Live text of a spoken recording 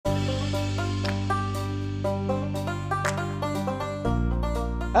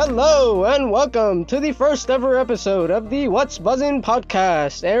Hello and welcome to the first ever episode of the What's Buzzin'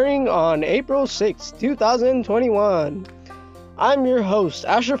 podcast, airing on April 6, 2021. I'm your host,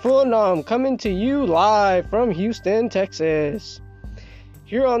 Ashraful Anam, coming to you live from Houston, Texas.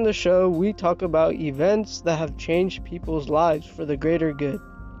 Here on the show, we talk about events that have changed people's lives for the greater good.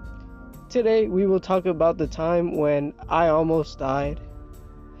 Today, we will talk about the time when I almost died.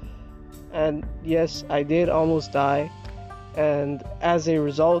 And yes, I did almost die. And as a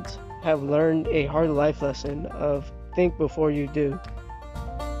result, have learned a hard life lesson of think before you do.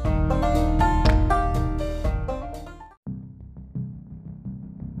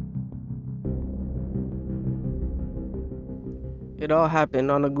 It all happened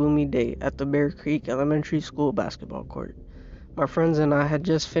on a gloomy day at the Bear Creek Elementary School basketball court. My friends and I had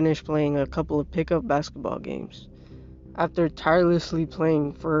just finished playing a couple of pickup basketball games. After tirelessly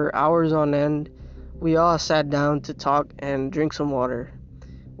playing for hours on end, we all sat down to talk and drink some water.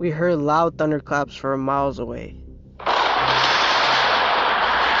 We heard loud thunderclaps from miles away.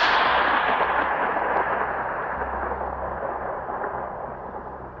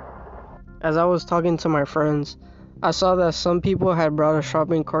 As I was talking to my friends, I saw that some people had brought a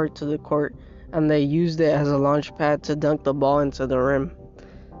shopping cart to the court and they used it as a launch pad to dunk the ball into the rim.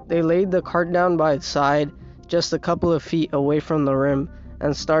 They laid the cart down by its side, just a couple of feet away from the rim,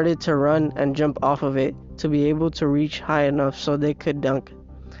 and started to run and jump off of it to be able to reach high enough so they could dunk.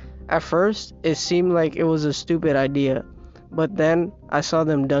 At first, it seemed like it was a stupid idea, but then I saw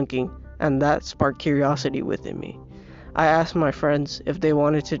them dunking, and that sparked curiosity within me. I asked my friends if they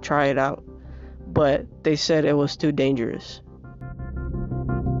wanted to try it out, but they said it was too dangerous.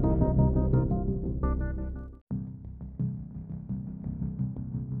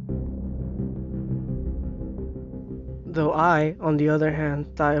 Though I, on the other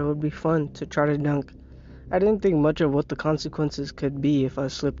hand, thought it would be fun to try to dunk. I didn't think much of what the consequences could be if I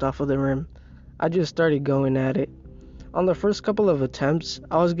slipped off of the rim. I just started going at it. On the first couple of attempts,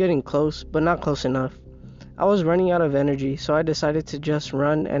 I was getting close, but not close enough. I was running out of energy, so I decided to just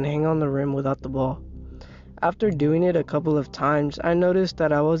run and hang on the rim without the ball. After doing it a couple of times, I noticed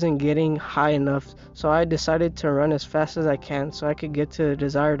that I wasn't getting high enough, so I decided to run as fast as I can so I could get to the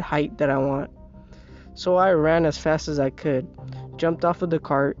desired height that I want. So I ran as fast as I could, jumped off of the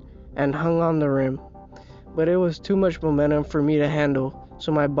cart, and hung on the rim. But it was too much momentum for me to handle,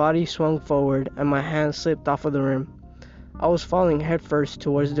 so my body swung forward and my hand slipped off of the rim. I was falling headfirst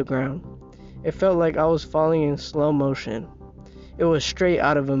towards the ground. It felt like I was falling in slow motion. It was straight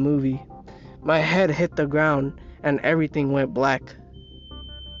out of a movie. My head hit the ground and everything went black.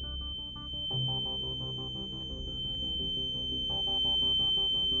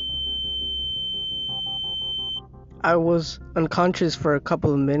 I was unconscious for a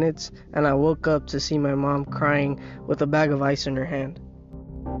couple of minutes, and I woke up to see my mom crying with a bag of ice in her hand.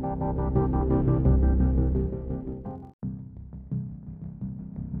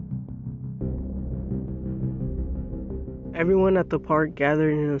 Everyone at the park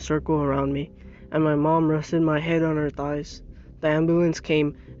gathered in a circle around me, and my mom rested my head on her thighs. The ambulance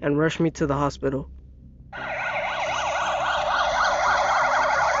came and rushed me to the hospital.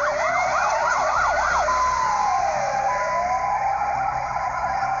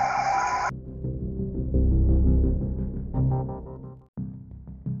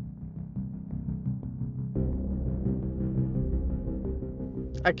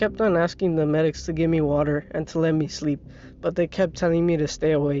 I kept on asking the medics to give me water and to let me sleep, but they kept telling me to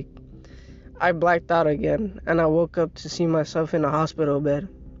stay awake. I blacked out again, and I woke up to see myself in a hospital bed.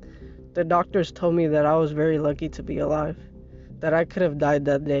 The doctors told me that I was very lucky to be alive, that I could have died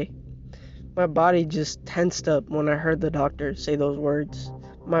that day. My body just tensed up when I heard the doctors say those words.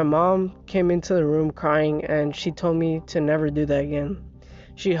 My mom came into the room crying, and she told me to never do that again.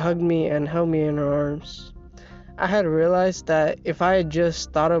 She hugged me and held me in her arms. I had realized that if I had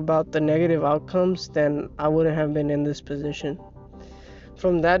just thought about the negative outcomes, then I wouldn't have been in this position.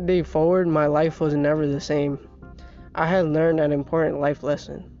 From that day forward, my life was never the same. I had learned an important life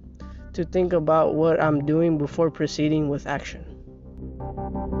lesson: to think about what I'm doing before proceeding with action.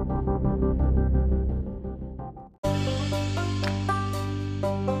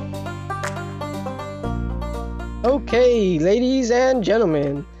 Okay, ladies and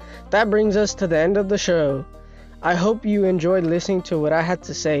gentlemen, that brings us to the end of the show. I hope you enjoyed listening to what I had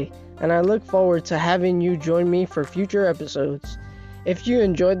to say, and I look forward to having you join me for future episodes. If you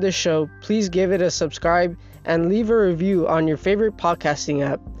enjoyed this show, please give it a subscribe and leave a review on your favorite podcasting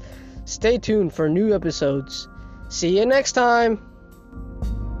app. Stay tuned for new episodes. See you next time!